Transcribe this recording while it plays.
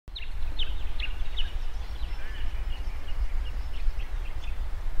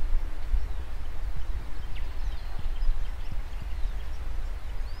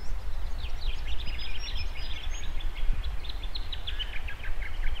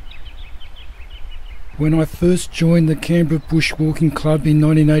When I first joined the Canberra Bushwalking Club in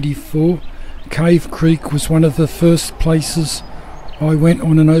 1984, Cave Creek was one of the first places I went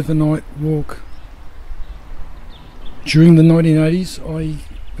on an overnight walk. During the 1980s, I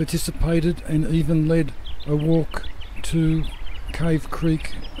participated and even led a walk to Cave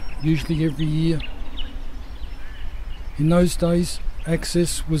Creek, usually every year. In those days,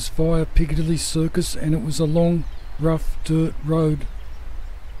 access was via Piccadilly Circus and it was a long, rough dirt road.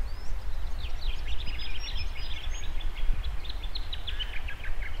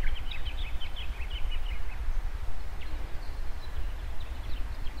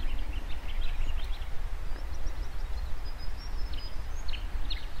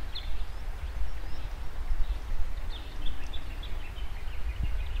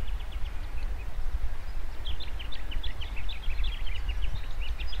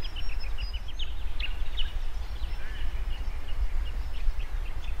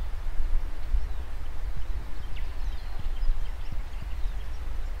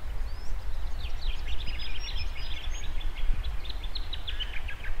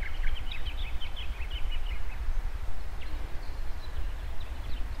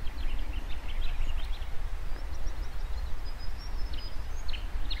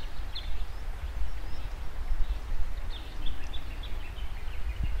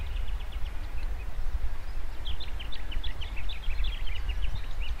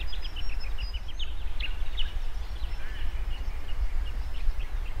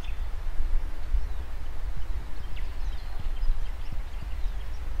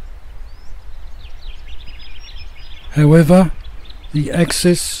 However, the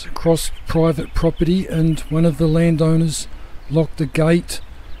access crossed private property and one of the landowners locked the gate,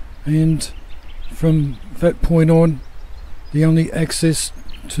 and from that point on the only access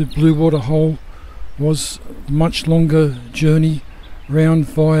to Blue Water Hole was a much longer journey round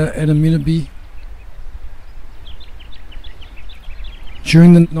via Adaminaby.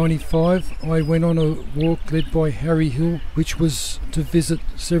 During the 95, I went on a walk led by Harry Hill, which was to visit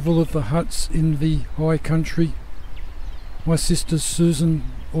several of the huts in the high country. My sister Susan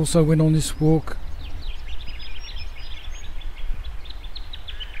also went on this walk.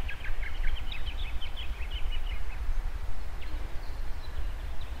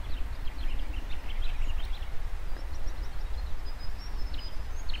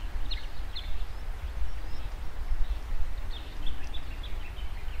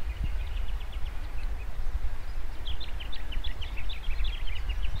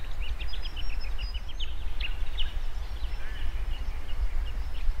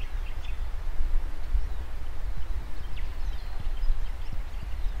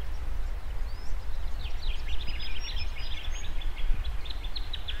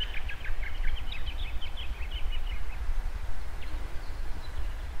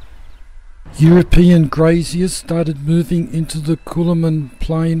 European graziers started moving into the Coolum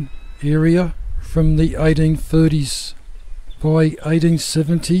Plain area from the 1830s. By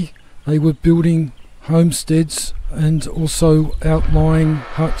 1870 they were building homesteads and also outlying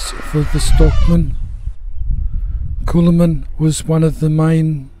huts for the stockmen. Coolum was one of the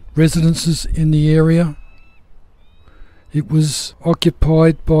main residences in the area. It was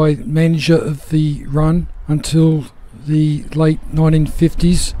occupied by manager of the run until the late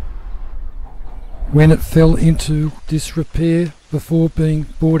 1950s, when it fell into disrepair before being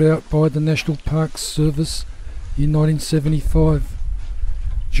bought out by the National Parks Service in 1975.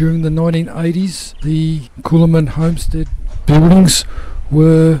 During the 1980s, the Coolum homestead buildings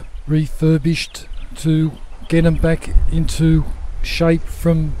were refurbished to get them back into shape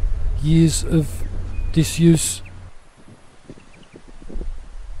from years of disuse.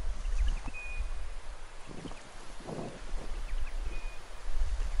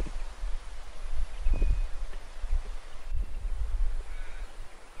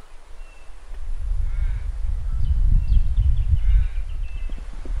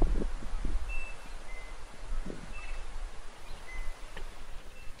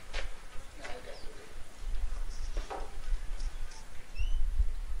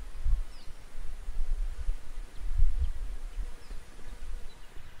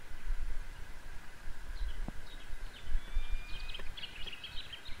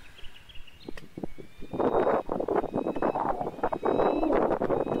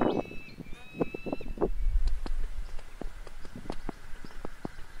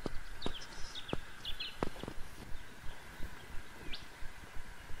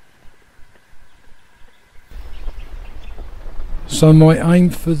 So my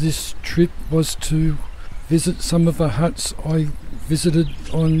aim for this trip was to visit some of the huts I visited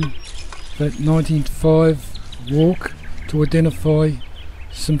on that 1995 walk, to identify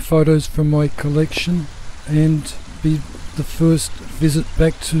some photos from my collection and be the first visit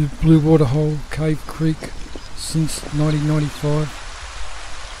back to Blue Water Hole Cave Creek since 1995.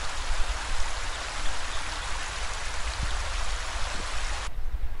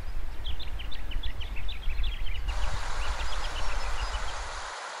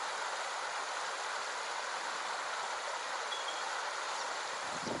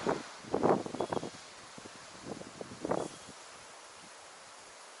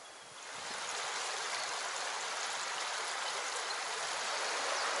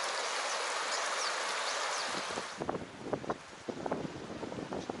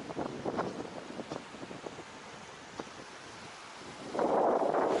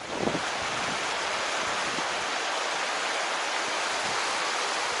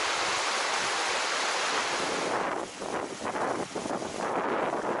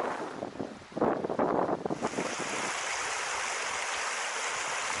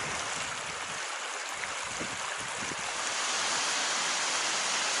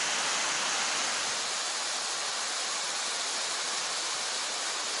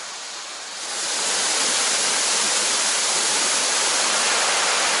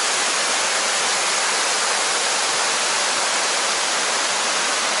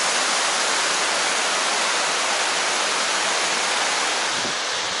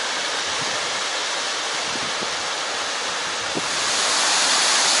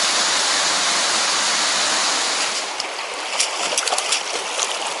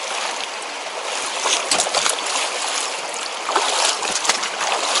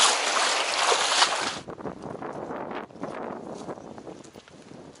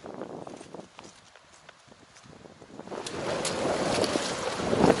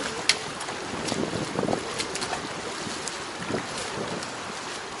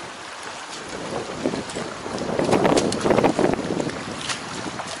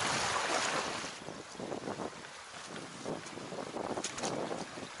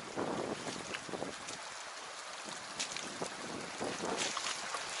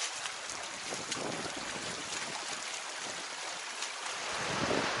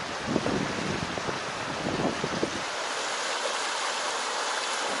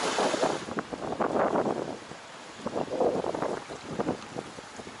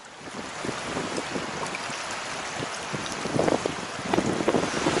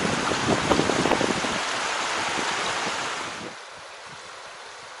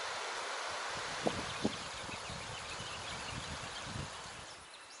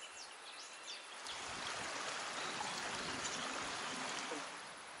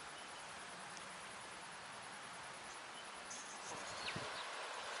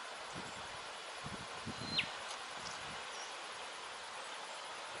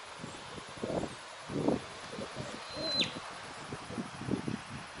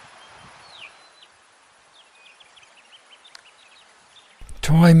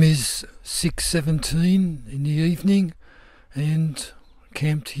 Time is 6:17 in the evening and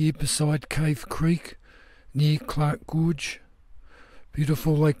camped here beside Cave Creek near Clark Gorge.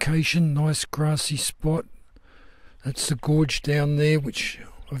 Beautiful location, nice grassy spot. That's the gorge down there which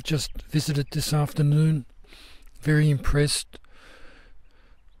I've just visited this afternoon. Very impressed.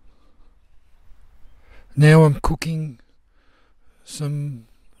 Now I'm cooking some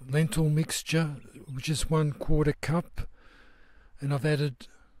lentil mixture, which is 1/4 cup, and I've added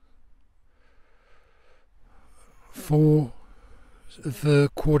 4 of the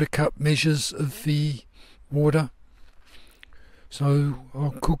 1/4 cup measures of the water. So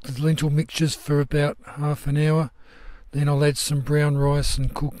I'll cook the lentil mixtures for about half an hour, then I'll add some brown rice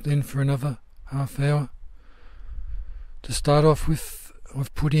and cook then for another half hour. To start off with,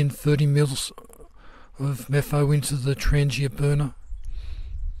 I've put in 30 mils of metho into the trangia burner.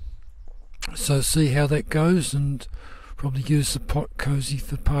 So see how that goes, and probably use the pot cosy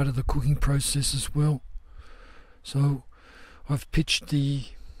for part of the cooking process as well. So I've pitched the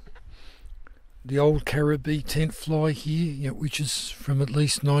old Caribou tent fly here, which is from at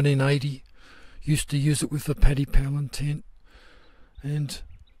least 1980. Used to use it with the Paddy Palin tent, and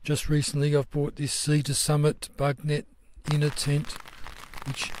just recently I've bought this Cedar Summit bug net inner tent,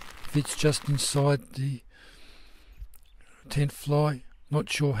 which fits just inside the tent fly. Not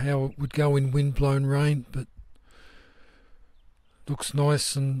sure how it would go in wind-blown rain, but looks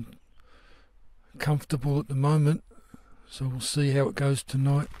nice and comfortable at the moment, so we'll see how it goes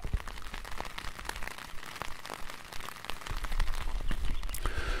tonight.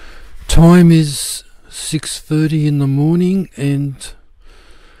 Time is 6:30 in the morning and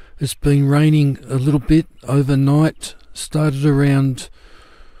it's been raining a little bit overnight. Started around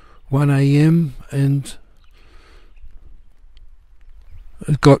 1 AM and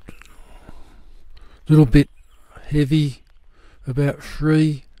It got a little bit heavy, about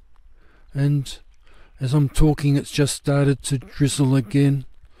 3, and as I'm talking it's just started to drizzle again.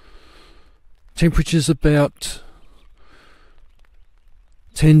 Temperature's about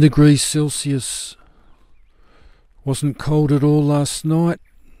 10 degrees Celsius. Wasn't cold at all last night.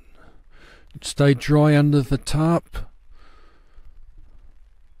 It stayed dry under the tarp.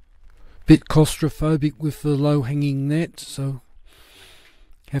 Bit claustrophobic with the low hanging net, so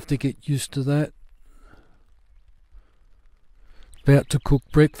have to get used to that. About to cook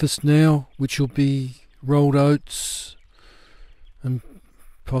breakfast now, which will be rolled oats and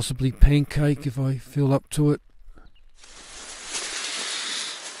possibly pancake if I feel up to it.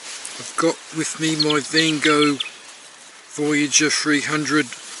 I've got with me my Van Gogh Voyager 300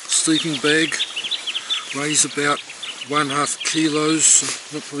 sleeping bag. Weighs about 1.5 kilos,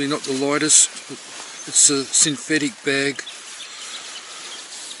 probably not the lightest, but it's a synthetic bag.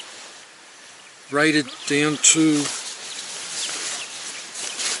 Rated down to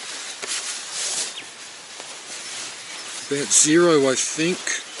about 0, I think.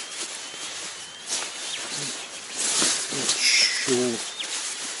 Not sure.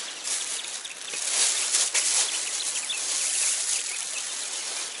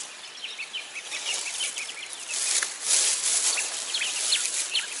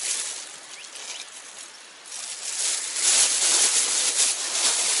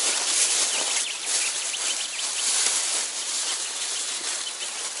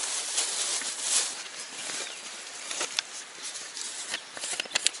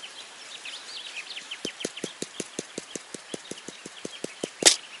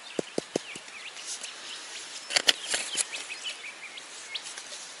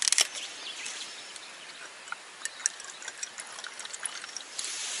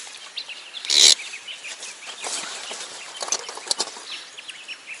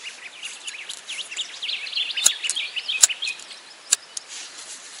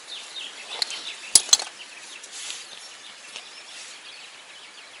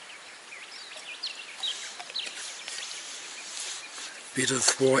 Bit of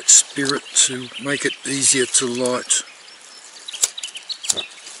white spirit to make it easier to light.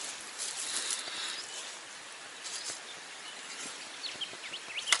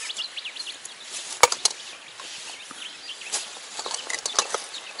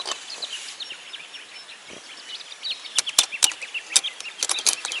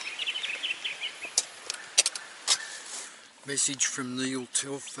 Message from Neil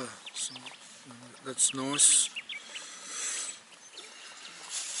Telfer, so that's nice.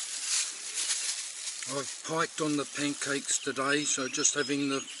 I've piked on the pancakes today, so just having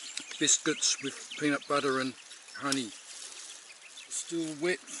the biscuits with peanut butter and honey. Still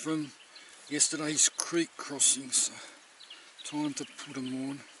wet from yesterday's creek crossing, so time to put them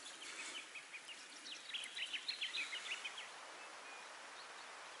on.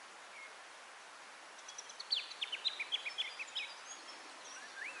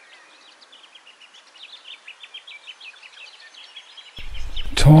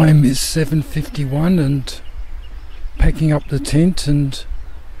 Time is 7:51 and packing up the tent and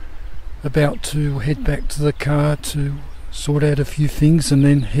about to head back to the car to sort out a few things and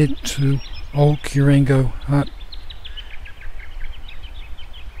then head to Old Curango Hut.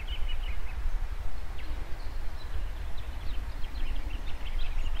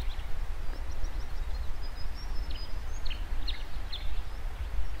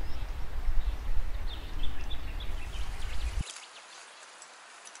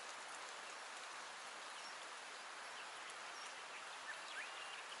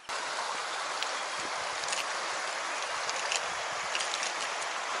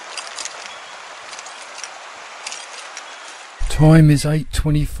 Time is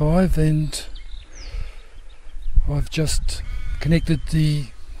 8:25 and I've just connected the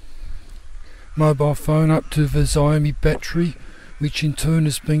mobile phone up to the Xiaomi battery, which in turn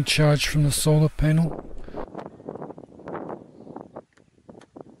is being charged from the solar panel.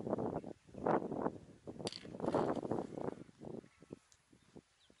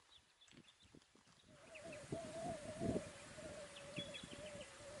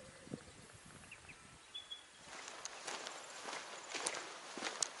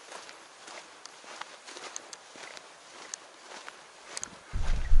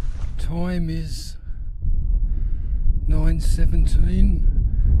 Time is 9:17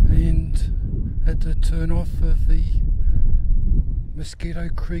 and at the turn off of the Mosquito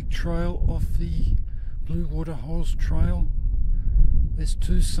Creek Trail off the Blue Water Holes Trail, there's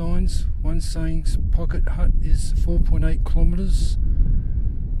 2 signs, one saying Pocket Hut is 4.8 kilometres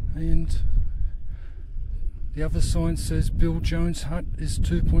and The other sign says Bill Jones Hut is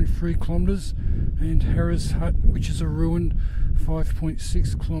 2.3 kilometres and Harris Hut, which is a ruin,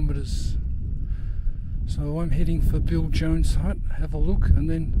 5.6 kilometres. So I'm heading for Bill Jones Hut, have a look, and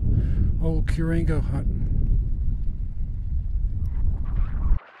then Old Curango Hut.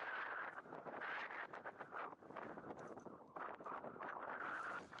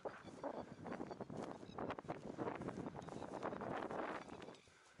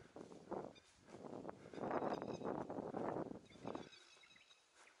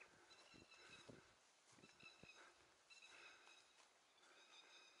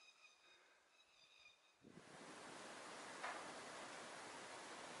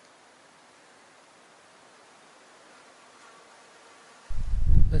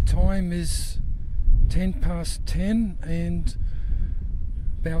 The time is 10 past 10 and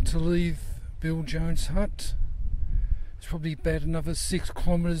about to leave Bill Jones Hut. It's probably about another 6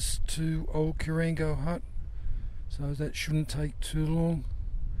 kilometres to Old Curango Hut, so that shouldn't take too long.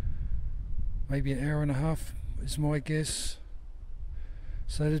 Maybe an hour and a half is my guess.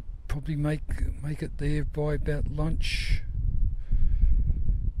 So that'd probably make it there by about lunch.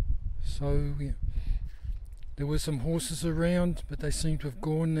 So yeah. There were some horses around, but they seem to have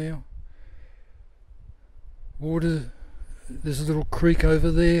gone now. Water, there's a little creek over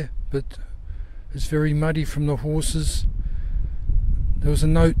there, but it's very muddy from the horses. There was a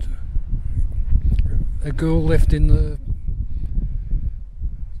note a girl left in the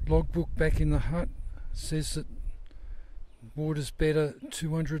logbook back in the hut. It says that water's better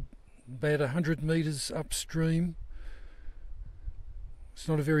about 100 metres upstream. It's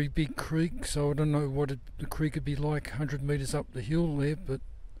not a very big creek, so I don't know what the creek would be like 100 metres up the hill there, but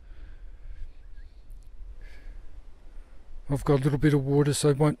I've got a little bit of water, so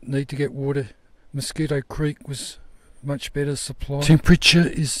I won't need to get water. Mosquito Creek was much better supply. Temperature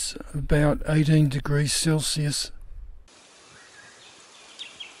is about 18 degrees Celsius.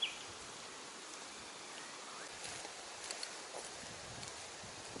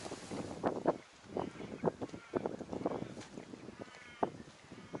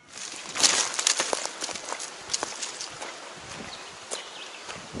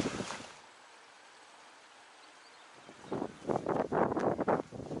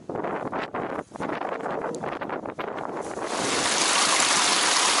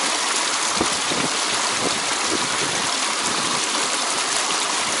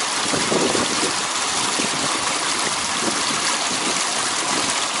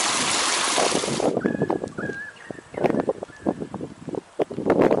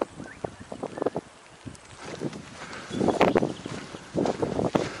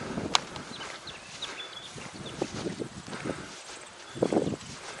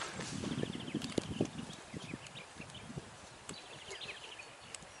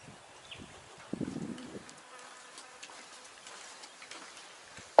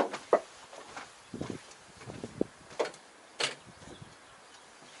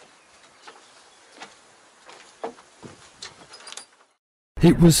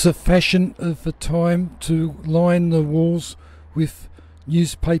 It was the fashion of the time to line the walls with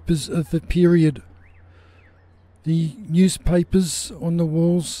newspapers of the period. The newspapers on the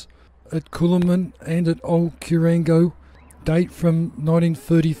walls at Cullinan and at Old Curango date from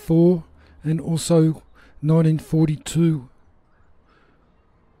 1934 and also 1942.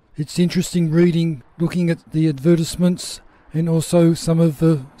 It's interesting reading, looking at the advertisements and also some of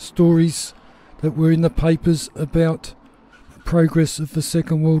the stories that were in the papers about progress of the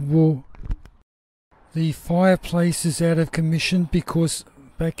Second World War. The fireplace is out of commission because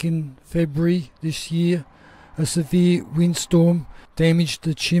back in February this year a severe windstorm damaged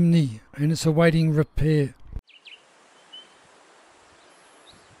the chimney and it's awaiting repair.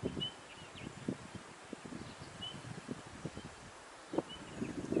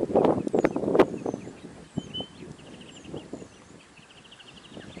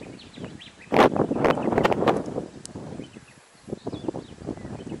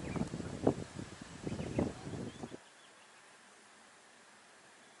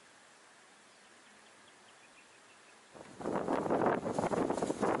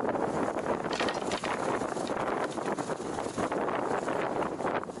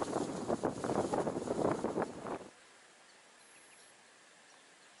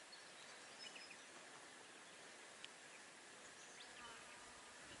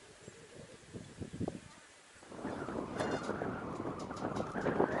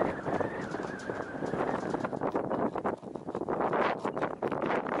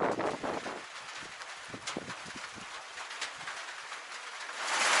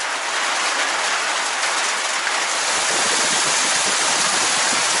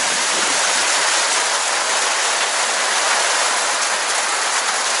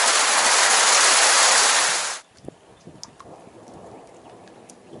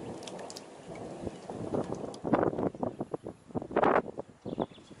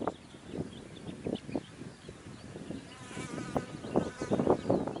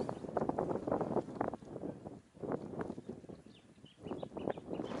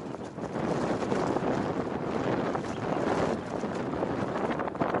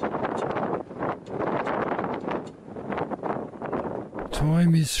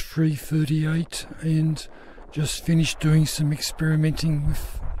 Time is 3:38 and just finished doing some experimenting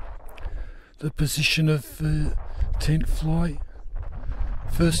with the position of the tent fly.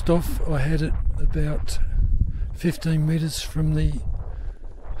 First off, I had it about 15 metres from the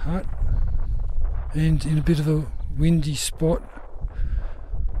hut and in a bit of a windy spot.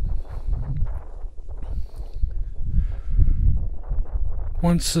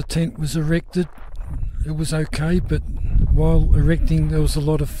 Once the tent was erected, it was okay, but while erecting there was a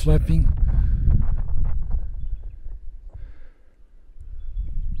lot of flapping.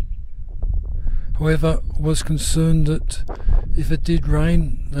 However, I was concerned that if it did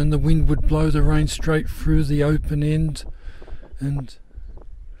rain, then the wind would blow the rain straight through the open end and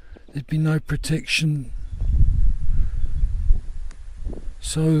there'd be no protection.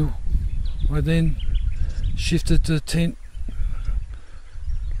 So I then shifted the tent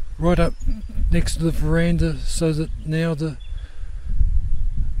right up next to the veranda so that now the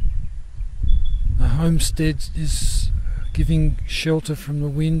homestead is giving shelter from the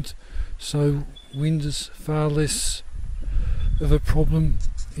wind, so wind is far less of a problem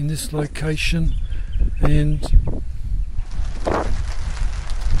in this location. And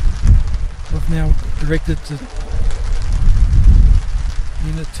I've now erected the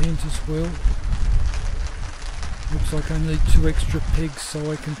inner tent as well. Looks like I need 2 extra pegs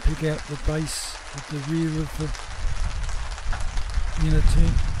so I can peg out the base at the rear of the inner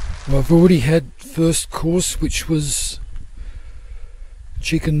tent. Well, I've already had first course, which was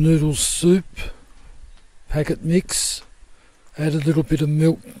chicken noodle soup, packet mix. Add a little bit of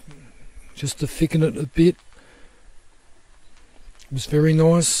milk just to thicken it a bit. It was very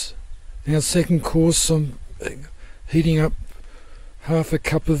nice. Now second course, I'm heating up half a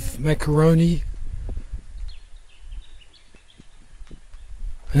cup of macaroni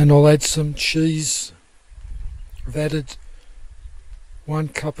and I'll add some cheese. I've added 1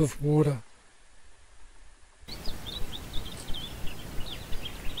 cup of water.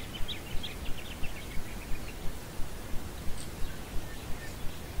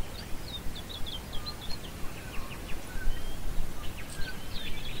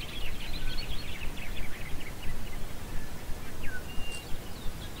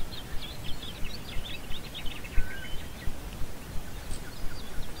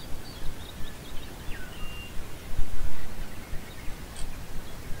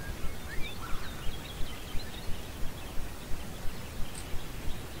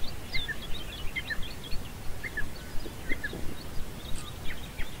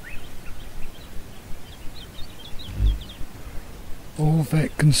 All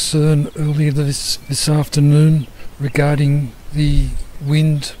that concern earlier this afternoon regarding the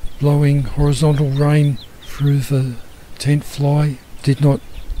wind blowing horizontal rain through the tent fly did not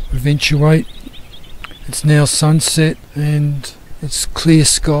eventuate. It's now sunset and it's clear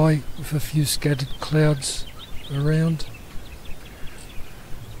sky with a few scattered clouds around.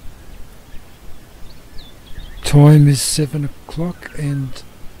 Time is 7 o'clock and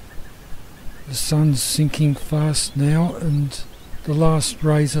the sun's sinking fast now, and the last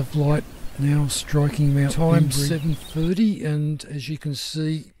rays of light now striking Mount Time 7:30, and as you can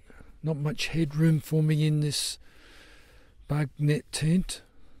see, not much headroom for me in this bug net tent.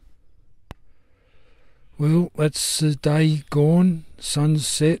 Well, that's the day gone, sun's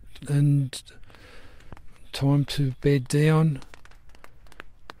set and time to bed down.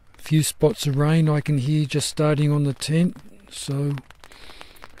 A few spots of rain I can hear just starting on the tent, so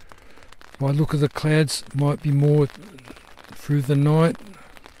by look of the clouds might be more through the night.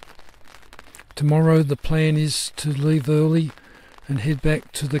 Tomorrow the plan is to leave early and head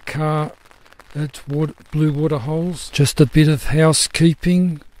back to the car at Blue Water Holes. Just a bit of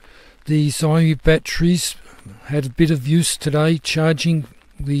housekeeping. The Xiaomi batteries had a bit of use today charging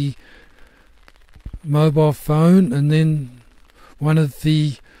the mobile phone, and then one of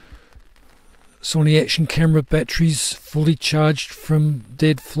the Sony action camera batteries fully charged from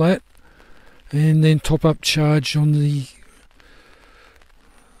dead flat, and then top up charge on the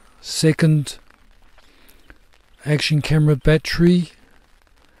second action camera battery.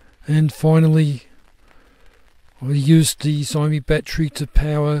 And finally I used the Xiaomi battery to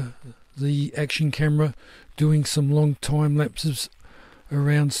power the action camera, doing some long time lapses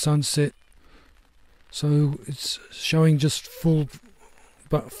around sunset. So it's showing just full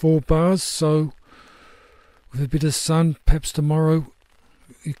but 4 bars, so with a bit of sun perhaps tomorrow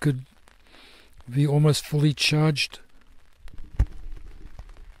it could be almost fully charged.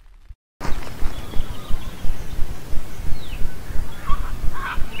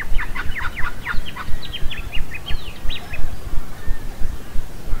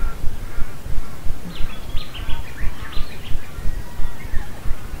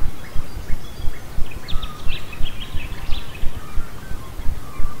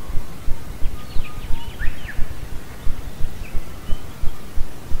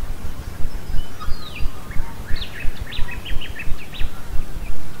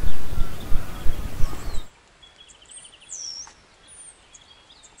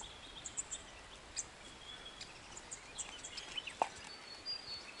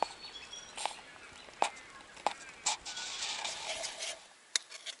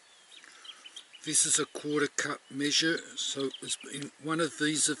 This is a 1/4 cup measure, so it's in one of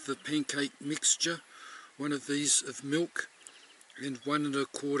these of the pancake mixture, one of these of milk, and 1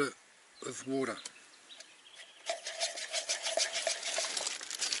 1/4 of water.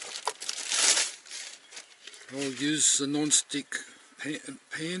 I'll use the non-stick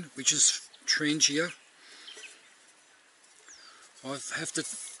pan, which is trangia. I have to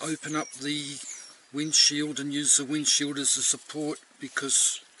open up the windshield and use the windshield as a support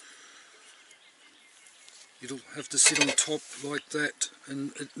because it'll have to sit on top like that,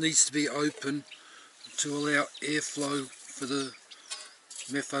 and it needs to be open to allow airflow for the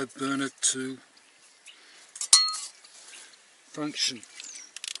metho burner to function.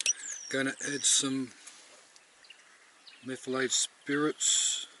 Going to add some methylated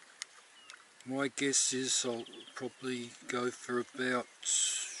spirits. My guess is I'll probably go for about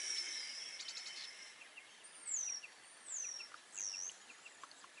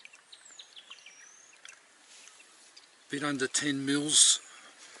a bit under 10 mils.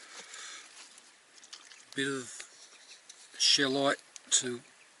 A bit of shellite to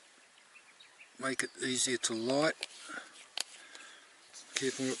make it easier to light.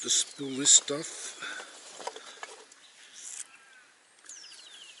 Careful not to spill this stuff.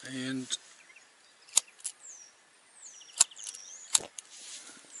 And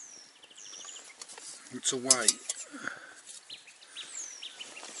it's away.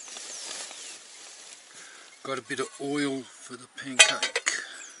 Got a bit of oil for the pancake.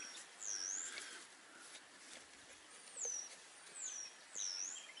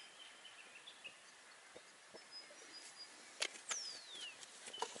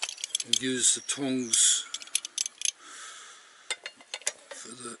 I'll use the tongs for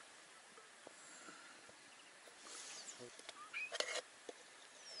the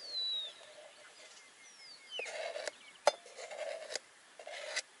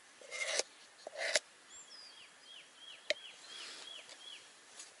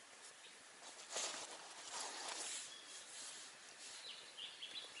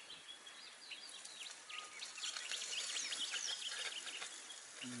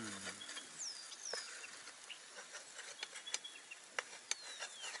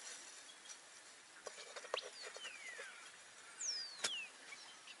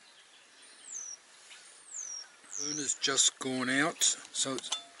burner's just gone out, so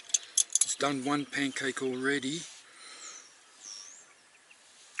it's done 1 pancake already.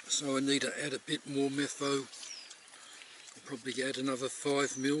 So I need to add a bit more metho. I'll probably add another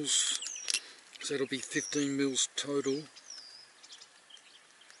 5 mils, so that'll be 15 mils total.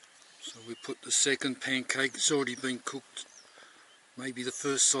 So we put the second pancake, it's already been cooked. Maybe the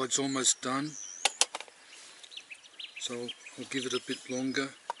first side's almost done. So I'll give it a bit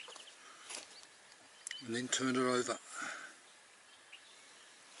longer and then turn it over.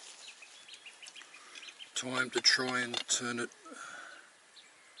 Time to try and turn it.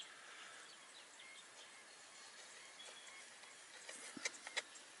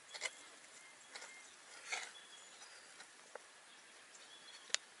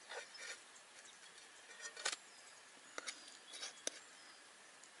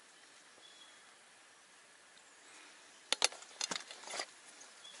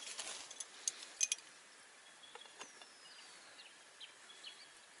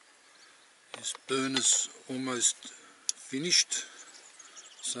 This burner's almost finished,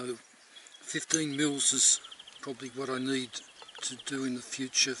 so 15 mils is probably what I need to do in the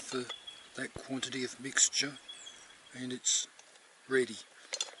future for that quantity of mixture, and it's ready.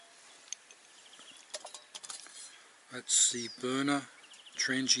 That's the burner,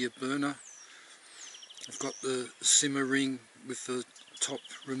 trangia burner. I've got the simmer ring with the top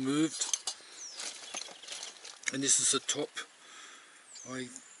removed, and this is the top. I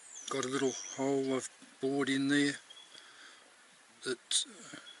got a little hole I've bored in there that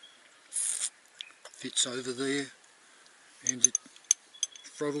fits over there, and it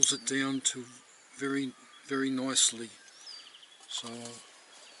throttles it down to very nicely. So I'll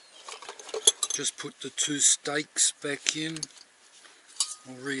just put the 2 stakes back in.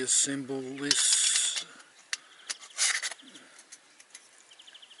 I'll reassemble this.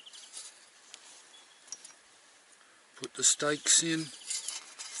 Put the stakes in.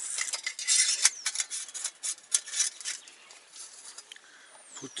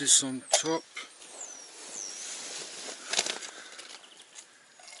 Put this on top.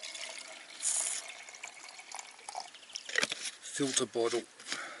 Filter bottle.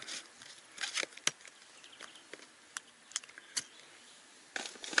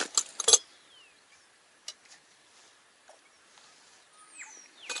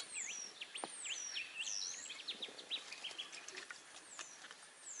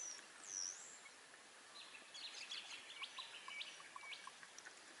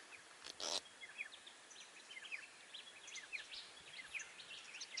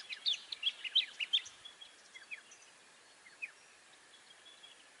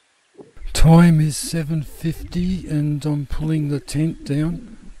 Time is 7:50 and I'm pulling the tent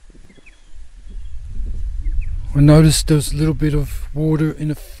down. I noticed there was a little bit of water in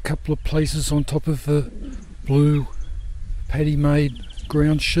a couple of places on top of the blue paddy made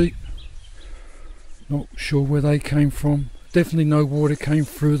ground sheet. Not sure where they came from. Definitely no water came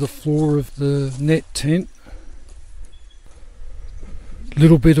through the floor of the net tent.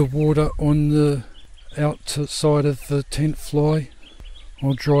 Little bit of water on the outside of the tent fly.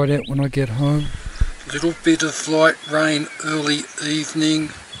 I'll dry it out when I get home. Little bit of light rain early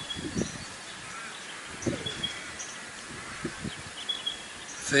evening.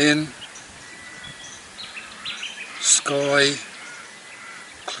 Then sky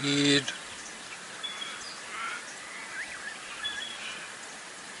cleared.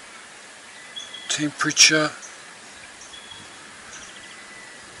 Temperature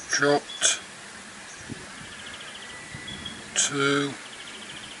dropped to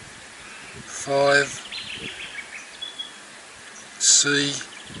 5 C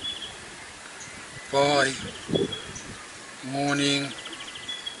by morning.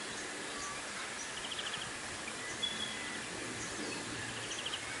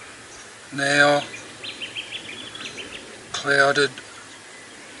 Now clouded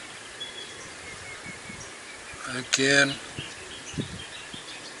again.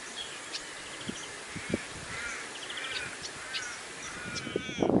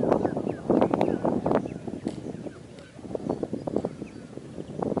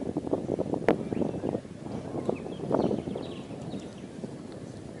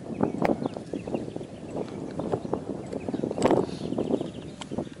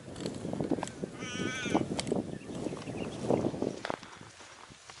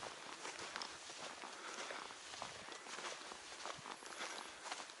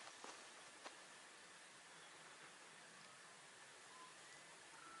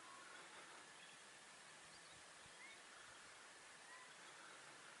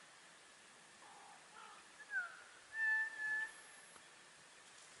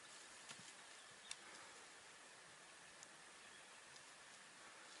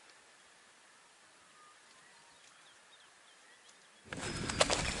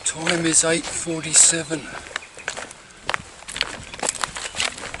 Time is 8:47.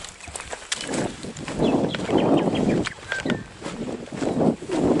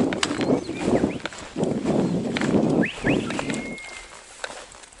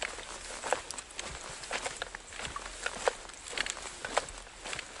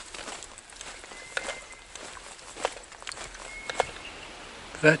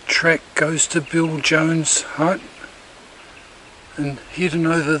 That track goes to Bill Jones' hut, and hidden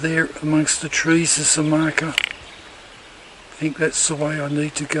over there amongst the trees is a marker. I think that's the way I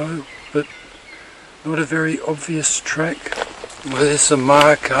need to go, but not a very obvious track. Well, there's a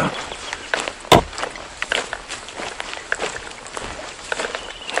marker.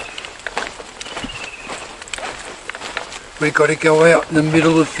 We've got to go out in the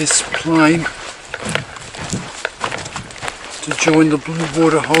middle of this plain to join the Blue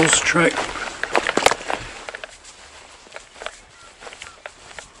Water Holes track.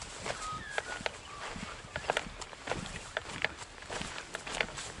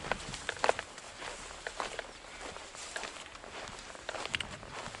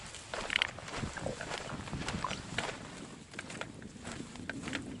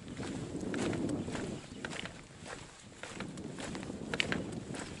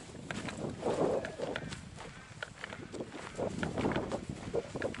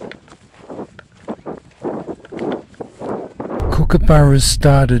 Kookaburras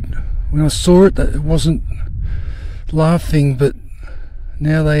started. When I saw it, it wasn't laughing, but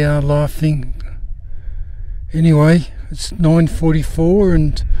now they are laughing. Anyway, it's 9:44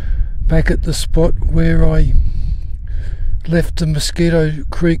 and back at the spot where I left the Mosquito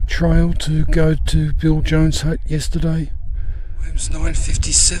Creek Trail to go to Bill Jones' hut yesterday. It was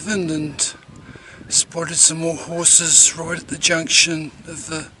 9:57 and spotted some more horses right at the junction of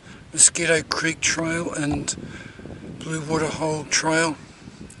the Mosquito Creek Trail and Blue Water Hole Trail.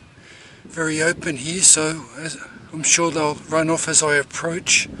 Very open here, so I'm sure they'll run off as I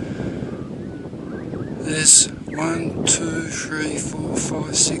approach. There's 1, 2, 3, 4,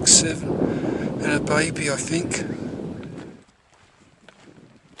 5, 6, 7 and a baby, I think.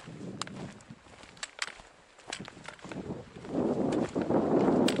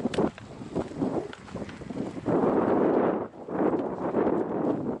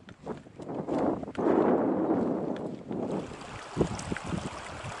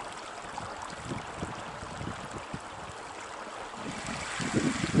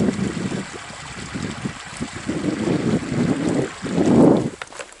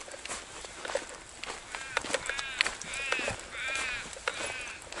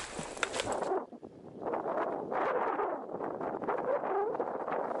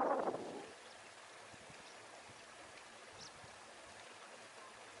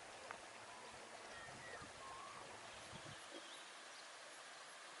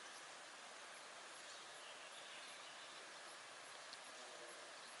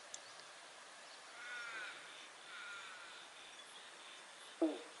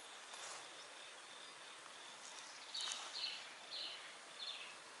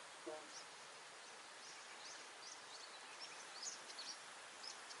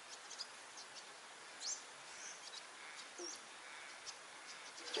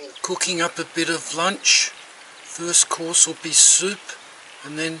 Cooking up a bit of lunch. First course will be soup,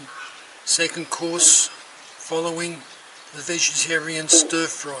 and then second course following the vegetarian stir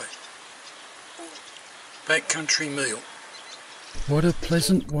fry. Backcountry meal. What a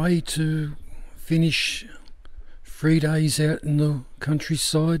pleasant way to finish 3 days out in the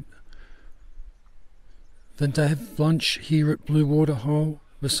countryside than to have lunch here at Blue Water Hole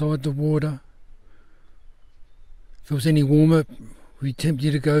beside the water. If it was any warmer, we'd tempt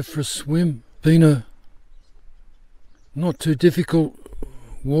you to go for a swim. Been a not too difficult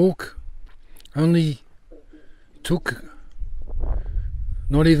walk. Only took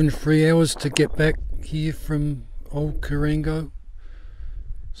not even 3 hours to get back here from Old Curango.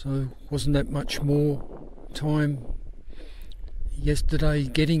 So wasn't that much more time yesterday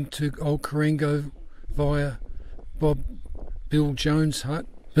getting to Old Curango via Bill Jones' hut.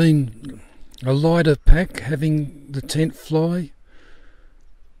 Been a lighter pack having the tent fly.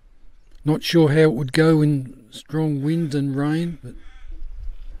 Not sure how it would go in strong wind and rain, but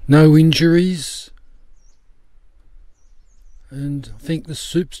no injuries. And I think the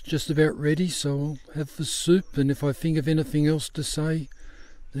soup's just about ready, so I'll have the soup, and if I think of anything else to say,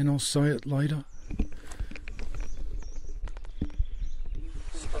 then I'll say it later.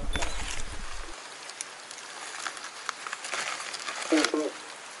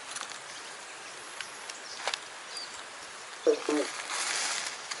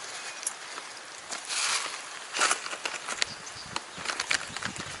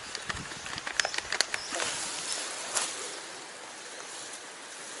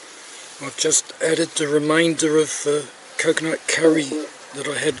 I've just added the remainder of coconut curry that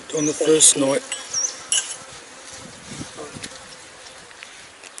I had on the first night.